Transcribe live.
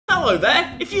Hello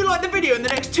there! If you like the video in the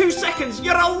next 2 seconds,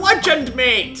 you're a legend,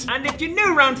 mate! And if you're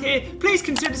new around here, please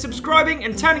consider subscribing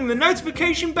and turning the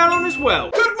notification bell on as well.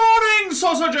 Good morning,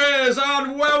 sausages,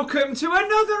 and welcome to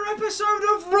another episode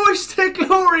of REUS to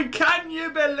Glory. Can you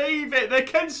believe it? The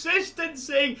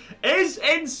consistency is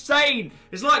insane.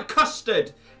 It's like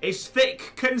custard. It's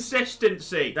thick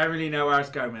consistency. Don't really know where I was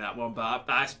going with that one, but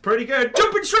that's pretty good.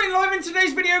 Jumping straight live in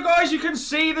today's video, guys, you can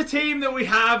see the team that we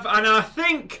have, and I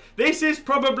think this is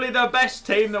probably the best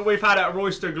team that we've had at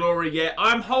REUS to Glory yet.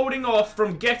 I'm holding off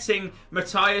from getting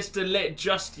Matthias de Ligt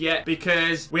just yet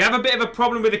because we have a bit of a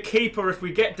problem with the keeper if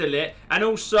we get de Ligt, and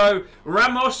also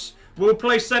Ramos will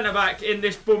play centre-back in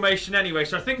this formation anyway.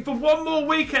 So I think for one more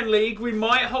weekend league, we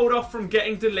might hold off from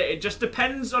getting de Ligt. It just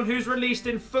depends on who's released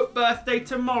in Foot Birthday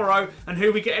tomorrow and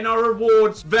who we get in our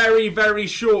rewards very, very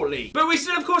shortly. But we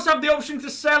still, of course, have the option to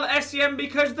sell Essien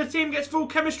because the team gets full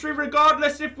chemistry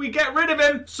regardless if we get rid of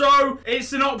him. So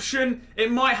it's an option. It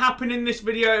might happen in this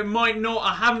video. It might not.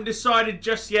 I haven't decided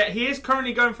just yet. He is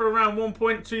currently going for around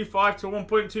 1.25 to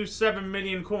 1.27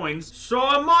 million coins. So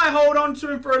I might hold on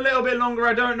to him for a little bit longer.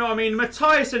 I don't know. I mean,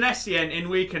 Matthias and Essien in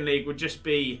Weekend League would just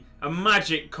be a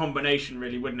magic combination,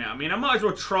 really, wouldn't it? I mean, I might as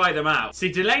well try them out.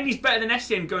 See, Delaney's better than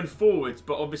Essien going forwards,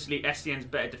 but obviously Essien's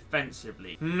better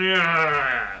defensively.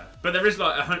 But there is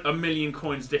like a million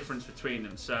coins difference between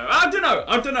them. So, I don't know.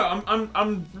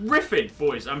 I'm riffing,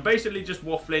 boys. I'm basically just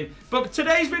waffling. But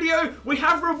today's video, we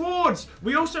have rewards.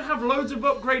 We also have loads of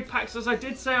upgrade packs, as I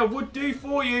did say I would do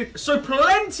for you. So,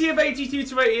 plenty of 82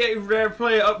 to 88 rare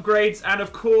player upgrades. And,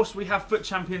 of course, we have Foot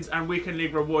Champions and Weekend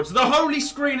League rewards. The holy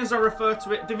screen, as I refer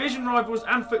to it. Division Rivals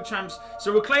and Foot Champs.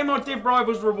 So, we'll claim our Div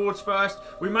Rivals rewards first.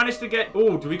 We managed to get...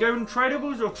 Oh, do we go in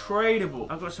tradables or tradable?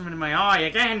 I've got something in my eye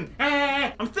again.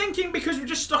 I'm thinking because we're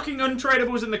just stocking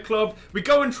untradables in the club, we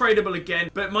go untradable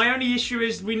again. But my only issue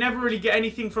is we never really get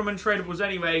anything from untradables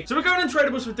anyway. So we're going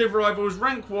untradables for Div Rivals,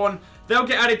 rank 1. They'll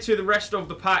get added to the rest of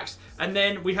the packs. And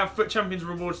then we have Foot Champions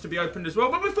rewards to be opened as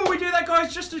well. But before we do that,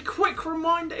 guys, just a quick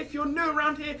reminder, if you're new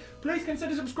around here, please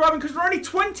consider subscribing because we're only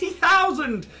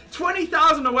 20,000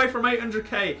 away from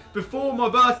 800k before my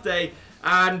birthday.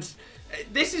 And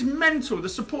this is mental. The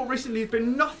support recently has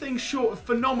been nothing short of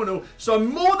phenomenal. So I'm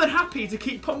more than happy to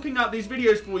keep pumping out these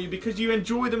videos for you because you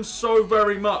enjoy them so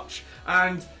very much.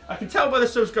 And I can tell by the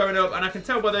subs going up and I can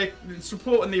tell by the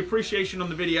support and the appreciation on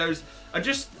the videos. I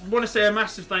just want to say a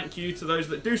massive thank you to those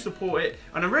that do support it.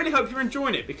 And I really hope you're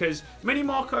enjoying it because Mini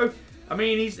Marco, I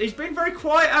mean, he's been very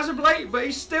quiet as of late, but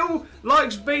he still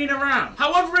likes being around.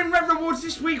 However, in Red Rewards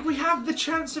this week, we have the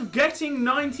chance of getting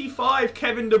 95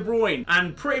 Kevin De Bruyne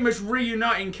and pretty much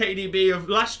reuniting KDB of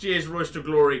last year's REUS to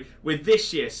Glory with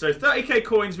this year. So 30k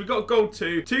coins, we got gold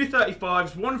 2, 2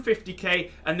 35s,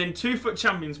 150k, and then 2 Foot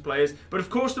Champions players. But of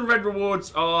course, the Red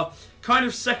Rewards are kind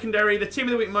of secondary. The Team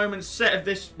of the Week moments set of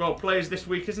this, well, players this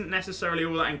week isn't necessarily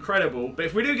all that incredible. But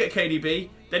if we do get KDB,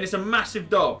 then it's a massive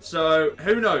dog. So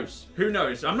who knows? Who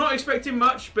knows? I'm not expecting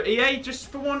much, but EA just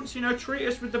for once, you know, treat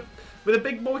us with a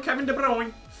big boy Kevin De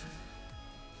Bruyne.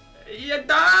 Yeah,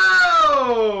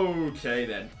 okay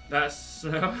then. That's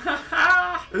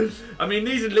I mean,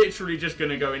 these are literally just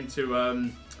going to go into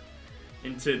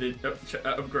the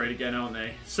upgrade again, aren't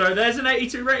they? So there's an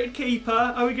 82 rated keeper.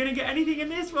 Are we going to get anything in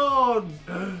this one?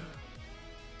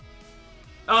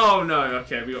 Oh no,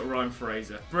 okay, we got Ryan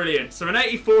Fraser. Brilliant. So an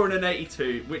 84 and an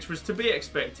 82, which was to be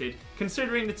expected.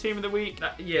 Considering the Team of the Week,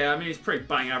 yeah, I mean, it's pretty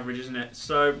bang average, isn't it?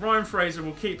 So Ryan Fraser,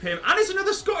 we'll keep him. And it's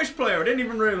another Scottish player, I didn't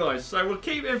even realise. So we'll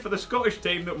keep him for the Scottish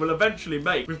team that we'll eventually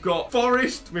make. We've got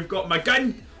Forrest, we've got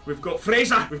McGinn, we've got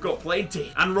Fraser, we've got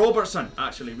Plenty, and Robertson,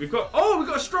 actually. We've got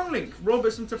a strong link.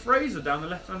 Robertson to Fraser down the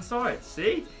left-hand side.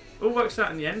 See? All works out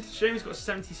in the end. Shame he's got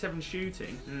 77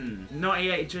 shooting.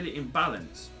 98 agility and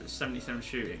balance, but 77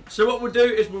 shooting. So what we'll do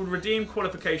is we'll redeem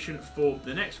qualification for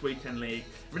the next weekend league.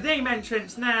 Redeem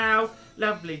entrance now.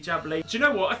 Lovely jubbly. Do you know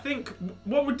what? I think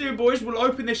what we'll do, boys, we'll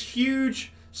open this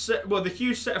huge set, well, the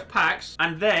huge set of packs,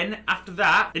 and then after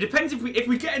that, it depends if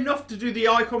we get enough to do the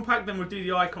icon pack, then we'll do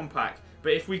the icon pack.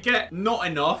 But if we get not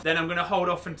enough, then I'm going to hold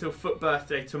off until Foot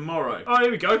Birthday tomorrow. Oh, here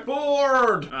we go.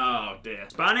 Board. Oh, dear.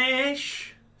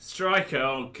 Spanish. Striker.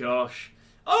 Oh, gosh.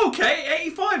 Okay,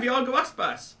 85, Iago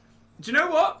Aspas. Do you know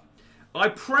what? I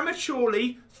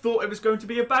prematurely thought it was going to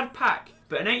be a bad pack.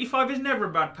 But an 85 is never a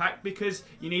bad pack because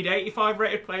you need 85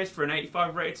 rated players for an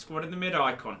 85 rated squad in the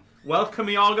mid-icon.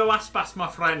 Welcome, Iago Aspas, my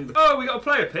friend. Oh, we got a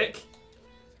player pick.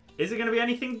 Is it going to be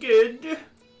anything good?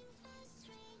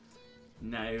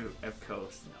 No, of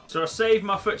course not. So I saved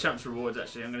my Foot Champs rewards,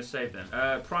 actually. I'm going to save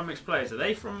them. Prime Mix players. Are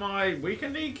they from my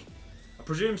Weekend League? I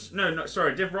presume... No,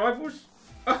 sorry. Div Rivals?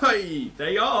 Hey,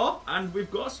 they are. And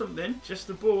we've got something. Just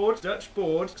the board. Dutch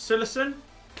board. Sillerson.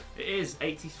 It is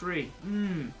 83.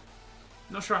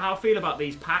 Not sure how I feel about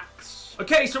these packs.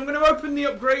 Okay, so I'm going to open the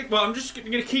upgrade. Well, I'm just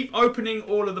going to keep opening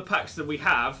all of the packs that we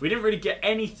have. We didn't really get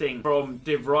anything from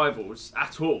Div Rivals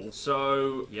at all.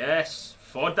 So, yes.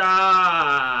 Fodder.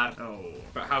 Oh,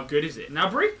 but how good is it?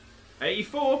 Nabry?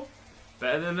 84.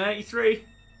 Better than 83.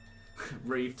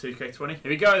 Reev 2K20. Here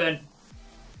we go then.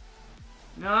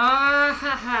 No,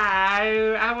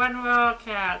 I want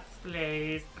walkouts,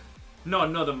 please. Not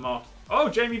another Mark. Oh,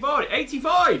 Jamie Vardy,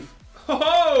 85.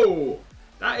 Oh,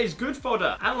 that is good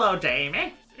fodder. Hello,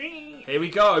 Jamie. Here we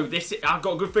go. I've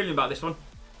got a good feeling about this one.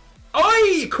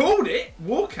 Oh, you called it.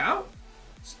 Walkout.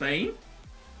 Spain.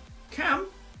 Cam.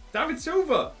 David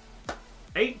Silva.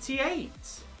 88.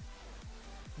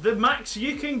 The max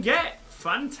you can get.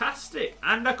 Fantastic.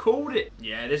 And I called it.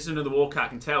 Yeah, this is another walkout, I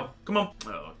can tell. Come on.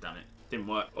 Oh, damn it. Didn't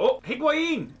work. Oh,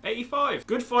 Higuain. 85.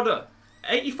 Good fodder.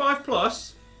 85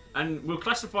 plus. And we'll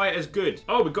classify it as good.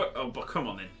 Oh, we got... Oh, but come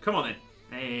on then. Come on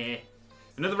then.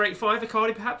 Another 85.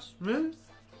 Icardi, perhaps.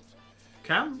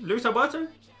 Cam. Luis Alberto.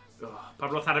 Oh,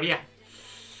 Pablo Sarabia.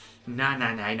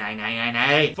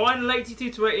 No. Final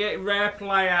 82 to 88. Rare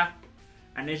player.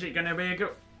 And is it going to be a good...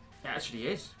 It actually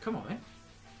is. Come on, man.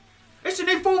 It's an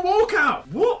informed walkout.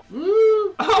 What?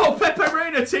 Ooh. Oh, Pepe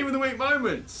Reina, Team of the Week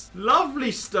moments.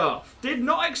 Lovely stuff. Did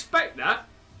not expect that,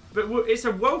 but it's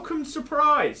a welcome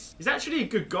surprise. He's actually a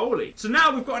good goalie. So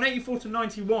now we've got an 84 to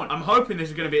 91. I'm hoping this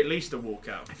is going to be at least a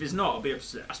walkout. If it's not, I'll be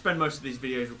upset. I spend most of these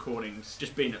videos recordings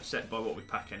just being upset by what we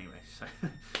pack anyway. So.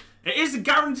 It is a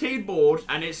guaranteed board,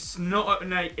 and it's not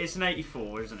it's an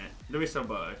 84, isn't it? Luis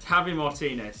Alberto. Javi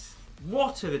Martinez.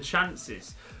 What are the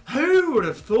chances? Who would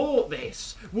have thought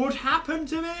this would happen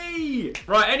to me?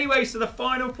 Right, anyway, so the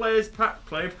final player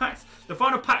packs, the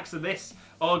final packs of this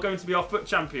are going to be our FUT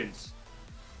champions.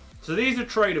 So these are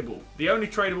tradable. The only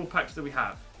tradable packs that we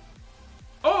have.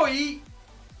 Oh,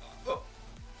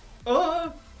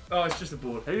 it's just a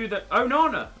board. Oh,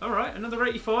 Nana. All right, another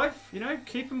 85. You know,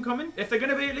 keep them coming. If they're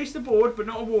going to be at least a board, but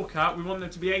not a walkout, we want them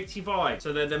to be 85.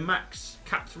 So they're the max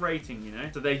capped rating, you know.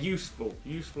 So they're useful.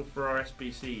 Useful for our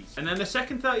SBCs. And then the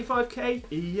second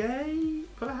 35k, EA,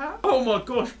 perhaps? Oh my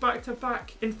gosh, back to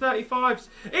back in 35s.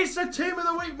 It's a Team of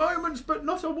the Week moments, but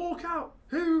not a walkout.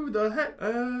 Who the heck?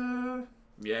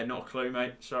 Yeah, not a clue,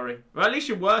 mate. Sorry. Well, at least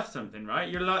you're worth something, right?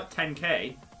 You're like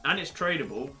 10k, and it's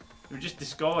tradable. We'll just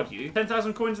discard you.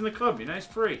 10,000 coins in the club, you know, it's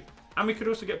free. And we could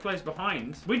also get players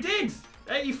behind. We did!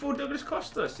 84 Douglas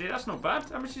Costa. See, that's not bad.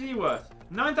 How much is he worth?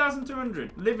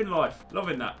 9,200. Living life.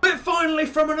 Loving that. But finally,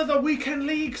 from another Weekend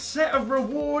League set of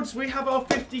rewards, we have our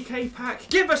 50k pack.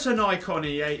 Give us an icon,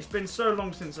 EA. It's been so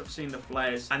long since I've seen the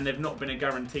flares, and they've not been a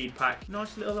guaranteed pack.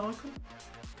 Nice little icon.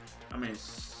 I mean,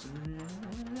 it's...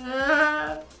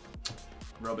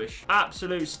 rubbish.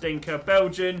 Absolute stinker.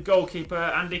 Belgian goalkeeper,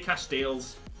 Andy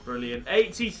Castiles. Brilliant.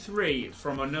 83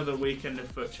 from another weekend of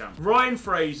FUT champ. Ryan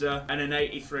Fraser and an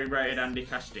 83 rated Andy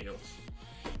Castiles.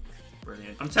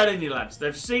 Brilliant. I'm telling you, lads,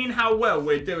 they've seen how well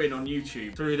we're doing on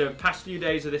YouTube through the past few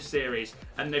days of this series,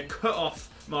 and they've cut off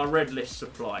my red list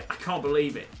supply. I can't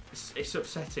believe it. It's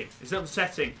upsetting. It's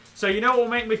upsetting. So you know what will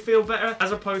make me feel better?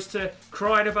 As opposed to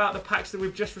crying about the packs that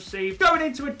we've just received, going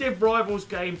into a Div Rivals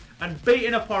game and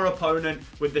beating up our opponent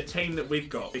with the team that we've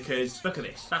got. Because look at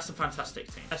this. That's a fantastic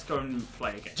team. Let's go and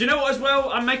play again. Do you know what as well?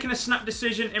 I'm making a snap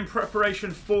decision in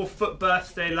preparation for FUT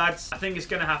birthday, lads. I think it's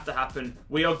going to have to happen.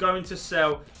 We are going to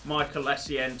sell Michael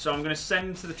Essien. So I'm going to send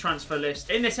him to the transfer list.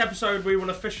 In this episode, we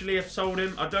will officially have sold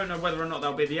him. I don't know whether or not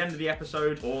that'll be the end of the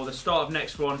episode or the start of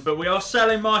next one. But we are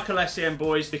selling Michael Essien,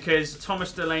 boys, because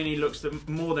Thomas Delaney looks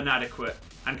more than adequate.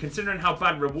 And considering how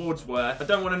bad rewards were, I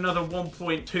don't want another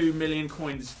 1.2 million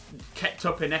coins kept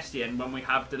up in Essien when we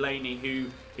have Delaney, who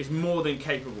is more than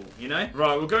capable, you know?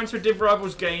 Right, we're going to a Div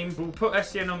Rivals game. We'll put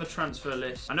Essien on the transfer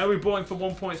list. I know we bought him for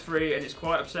 1.3, and it's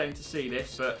quite upsetting to see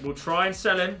this, but we'll try and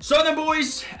sell him. So then,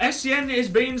 boys, Essien is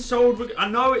being sold. I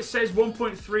know it says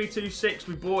 1.326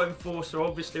 we bought him for, so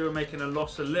obviously we're making a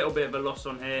loss, a little bit of a loss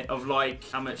on here of like,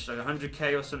 how much, like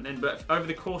 100k or something, but over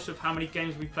the course of how many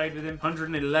games we played with him,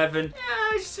 111. Yeah,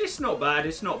 it's not bad,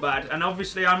 it's not bad. And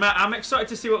obviously I'm excited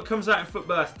to see what comes out in FUT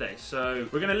birthday, so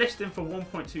we're going to list him for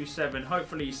 1.27.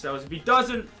 Hopefully he sells. If he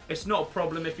doesn't, it's not a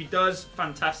problem. If he does,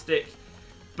 fantastic.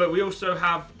 But we also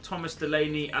have Thomas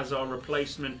Delaney as our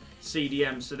replacement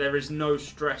CDM, so there is no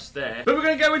stress there. But we're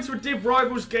going to go into a Div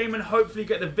Rivals game and hopefully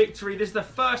get the victory. This is the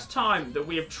first time that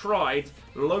we have tried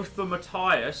Lothar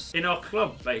Matthäus in our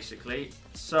club, basically.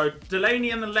 So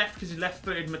Delaney on the left because he's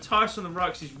left-footed, Matthäus on the right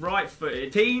because he's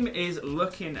right-footed. Team is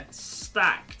looking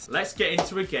stacked. Let's get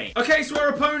into a game. Okay, so our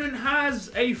opponent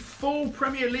has a full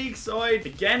Premier League side.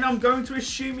 Again, I'm going to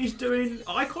assume he's doing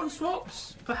icon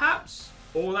swaps, perhaps.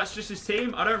 Or that's just his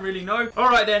team. I don't really know. All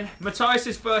right, then.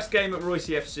 Matthäus' first game at REUS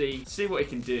FC. See what he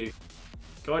can do.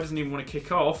 Guy doesn't even want to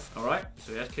kick off. All right,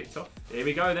 so he has kicked off. Here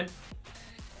we go, then.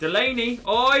 Delaney.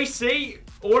 Oh, I see.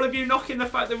 All of you knocking the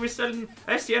fact that we're selling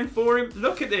Essien for him.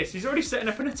 Look at this. He's already setting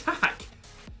up an attack.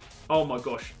 Oh, my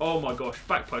gosh. Oh, my gosh.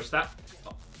 Back post that.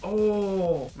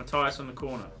 Oh, Matthäus on the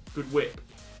corner. Good whip.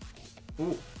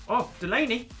 Ooh. Oh,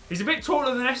 Delaney. He's a bit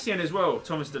taller than Essien as well,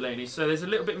 Thomas Delaney. So there's a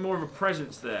little bit more of a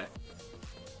presence there.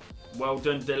 Well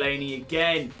done, Delaney,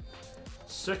 again.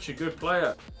 Such a good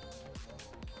player.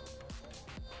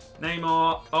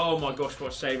 Neymar. Oh my gosh,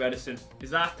 what a save, Edison. Is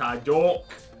that a joke?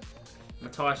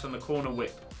 Matthäus on the corner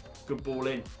whip. Good ball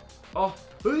in. Oh,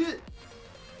 Adama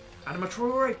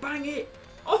Traore, bang it.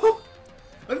 Oh,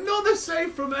 another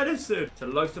save from Edison. To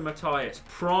Lothar Matthäus.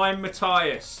 Prime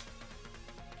Matthäus.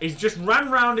 He's just ran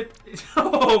round it.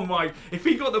 Oh my. If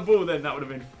he got the ball then, that would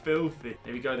have been filthy.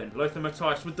 Here we go then. Lothar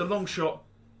Matthäus with the long shot.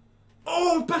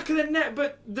 Oh, back of the net,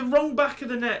 but the wrong back of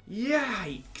the net.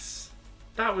 Yikes.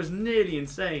 That was nearly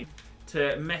insane.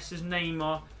 To Messi's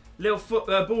Neymar. Little foot,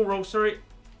 ball roll, sorry.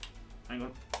 Hang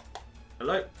on.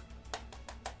 Hello?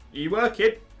 Are you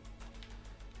working?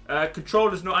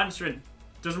 Controller's not answering.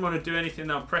 Doesn't want to do anything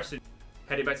that I'm pressing.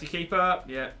 Head it back to keeper.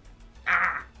 Yeah.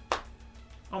 Ah.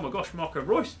 Oh my gosh, Marco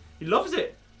Reus. He loves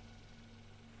it.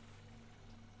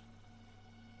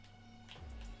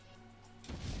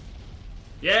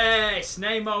 Yes,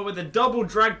 Neymar with a double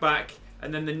drag back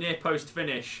and then the near post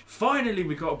finish. Finally,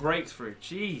 we got a breakthrough.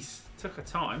 Jeez, took a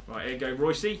time. Right, here you go,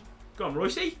 Reus. Go on,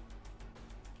 Reus.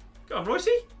 Go on, Reus.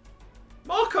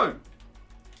 Marco.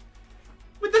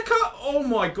 With the cut. Oh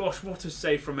my gosh, what a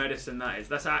save from Edison that is.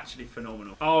 That's actually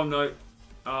phenomenal. Oh no.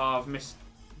 Oh, I've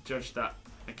misjudged that.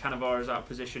 And Cannavaro's out of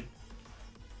position.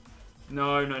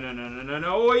 No. Oi!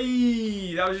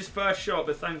 That was his first shot,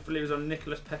 but thankfully it was on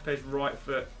Nicolas Pepe's right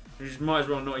foot. Which might as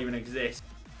well not even exist.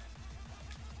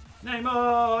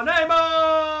 Neymar!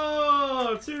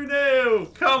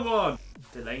 2-0! Come on!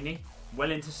 Delaney, well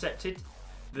intercepted.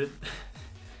 They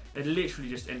literally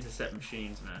just intercept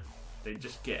machines, man. They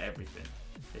just get everything.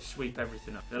 They sweep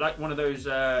everything up. They're like one of those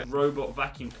robot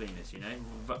vacuum cleaners, you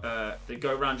know? They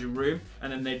go around your room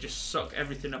and then they just suck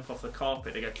everything up off the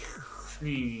carpet. They go...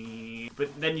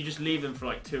 But then you just leave them for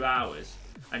like 2 hours.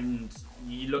 And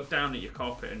you look down at your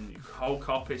carpet and your whole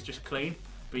carpet is just clean,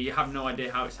 but you have no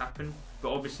idea how it's happened.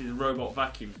 But obviously the robot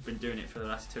vacuum's been doing it for the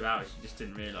last 2 hours. You just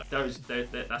didn't realise. That's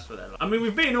what they're like. I mean,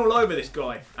 we've been all over this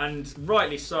guy, and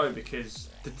rightly so, because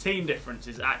the team difference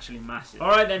is actually massive. All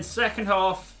right then, second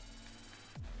half.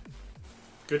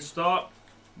 Good start.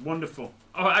 Wonderful.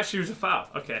 Oh, actually it was a foul.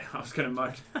 Okay, I was going to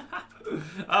moan.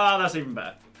 Ah, that's even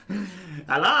better.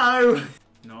 Hello.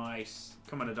 Nice.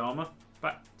 Come on, Adama.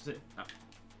 Back. Oh.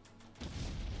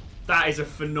 That is a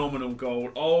phenomenal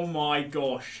goal. Oh my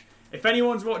gosh. If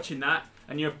anyone's watching that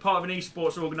and you're part of an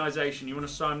esports organisation, you want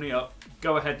to sign me up,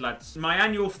 go ahead, lads. My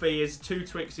annual fee is 2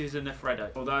 Twixes and a Freddo.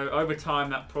 Although over time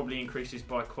that probably increases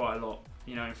by quite a lot.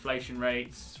 You know, inflation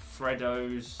rates,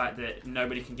 Freddos, the fact that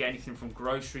nobody can get anything from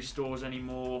grocery stores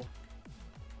anymore.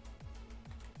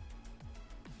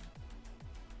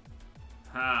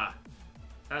 Ah,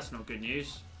 that's not good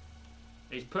news.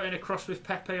 He's putting a cross with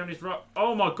Pepe on his right.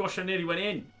 Oh my gosh, I nearly went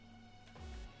in.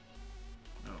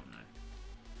 Oh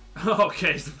no.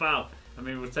 Okay, it's a foul. I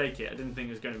mean, we'll take it. I didn't think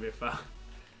it was going to be a foul.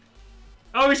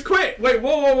 Oh, he's quit. Wait,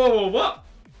 whoa, what?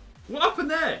 What happened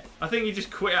there? I think he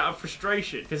just quit out of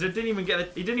frustration because he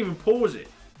didn't even pause it.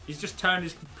 He's just turned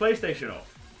his PlayStation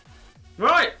off.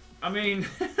 Right. I mean,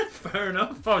 fair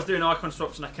enough. If I was doing icon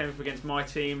swaps and I came up against my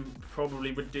team,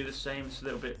 probably would do the same. It's a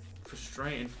little bit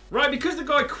frustrating. Right, because the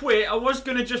guy quit, I was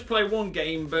going to just play one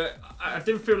game, but I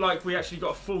didn't feel like we actually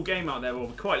got a full game out there. Well,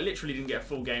 we quite literally didn't get a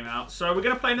full game out. So we're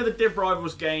going to play another Div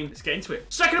Rivals game. Let's get into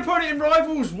it. Second opponent in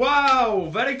Rivals. Wow,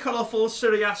 very colourful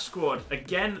Syria squad.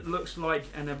 Again, looks like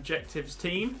an objectives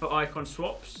team for icon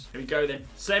swaps. Here we go then.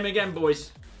 Same again,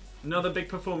 boys. Another big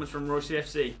performance from REUS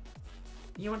FC.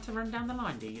 You want to run down the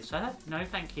line, do you, sir? No,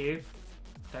 thank you.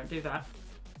 Don't do that.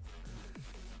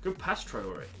 Good pass,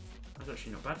 Traore. That's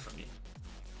actually not bad from you.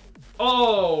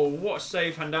 Oh, what a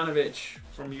save, Handanovic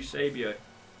from Eusebio.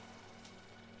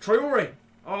 Traore.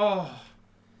 Oh.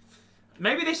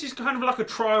 Maybe this is kind of like a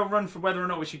trial run for whether or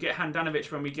not we should get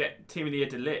Handanovic when we get Team of the Year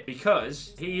de Ligt,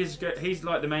 because he's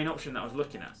like the main option that I was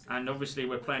looking at, and obviously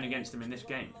we're playing against him in this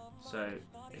game. So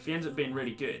if he ends up being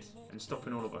really good and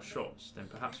stopping all of our shots, then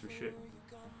perhaps we should.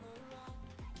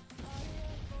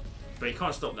 But he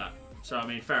can't stop that, so I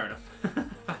mean, fair enough.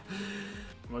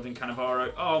 Well then,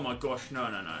 Cannavaro. Oh my gosh, no,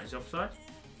 he's offside.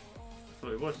 I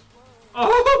thought it was.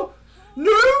 Oh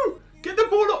no! Get the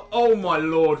ball up! Oh my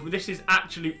lord, this is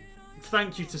actually.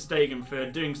 Thank you to Stegen for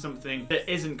doing something that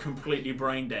isn't completely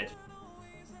brain dead.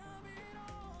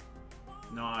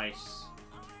 Nice.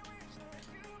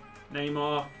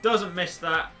 Neymar doesn't miss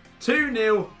that.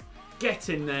 2-0. Get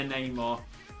in there, Neymar.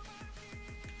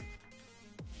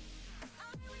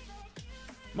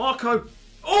 Marco.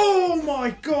 Oh my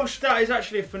gosh, that is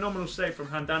actually a phenomenal save from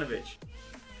Handanovic.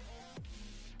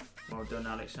 Well done,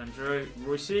 Alexandro.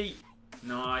 Reus.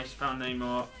 Nice. Found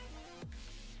Neymar.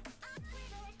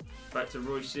 Back to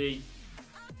Reus.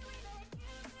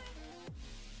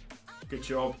 Good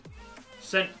job.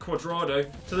 Sent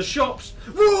Cuadrado to the shops.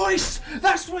 Reus!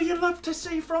 That's what you love to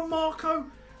see from Marco.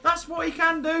 That's what he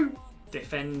can do.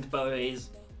 Defend,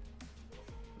 boys.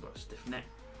 Got a stiff neck.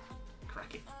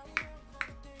 Crack it.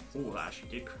 Oh, that actually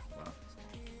did crack. Wow.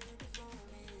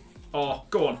 Oh,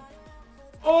 go on.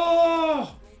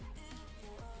 Oh!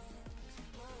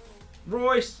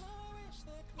 Reus.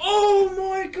 Oh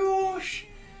my gosh!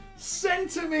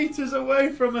 Centimetres away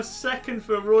from a second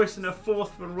for Reus and a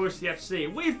fourth for Reus the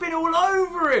FC. We've been all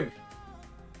over him.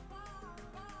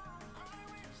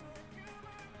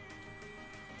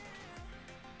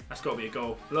 That's got to be a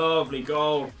goal. Lovely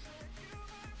goal.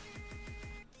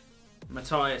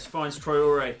 Matthias finds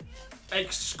Traore.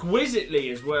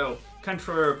 Exquisitely as well. Can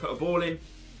Traore put a ball in?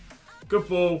 Good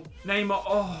ball. Neymar.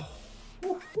 Oh.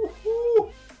 Woo, woo,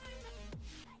 woo.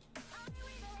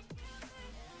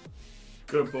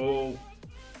 Good ball.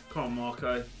 Come on,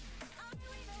 Marco.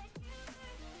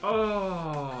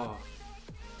 Oh.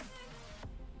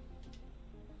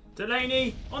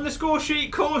 Delaney on the score sheet.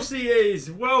 Of course he is.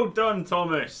 Well done,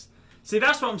 Thomas. See,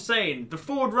 that's what I'm saying. The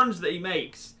forward runs that he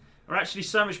makes are actually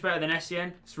so much better than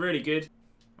Essien. It's really good.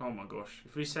 Oh my gosh.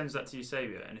 If he sends that to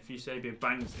Eusebio and if Eusebio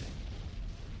bangs it.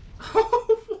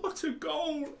 Oh, what a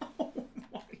goal. Oh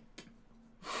my God.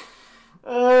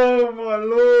 Oh my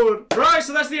lord. Right,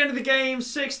 so that's the end of the game.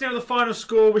 6-0 the final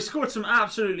score. We scored some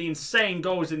absolutely insane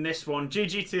goals in this one.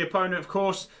 GG to the opponent, of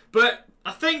course. But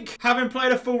I think having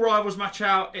played a full Rivals match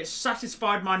out, it's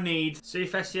satisfied my need. See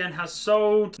if Essien has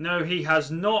sold. No, he has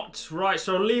not. Right,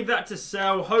 so I'll leave that to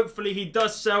sell. Hopefully he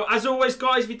does sell. As always,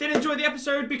 guys, if you did enjoy the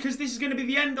episode, because this is going to be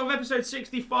the end of episode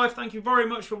 65, thank you very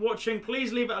much for watching.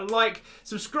 Please leave it a like.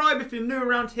 Subscribe if you're new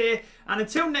around here. And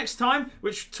until next time,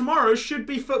 which tomorrow should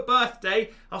be FUT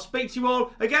birthday, I'll speak to you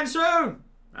all again soon.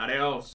 Adios.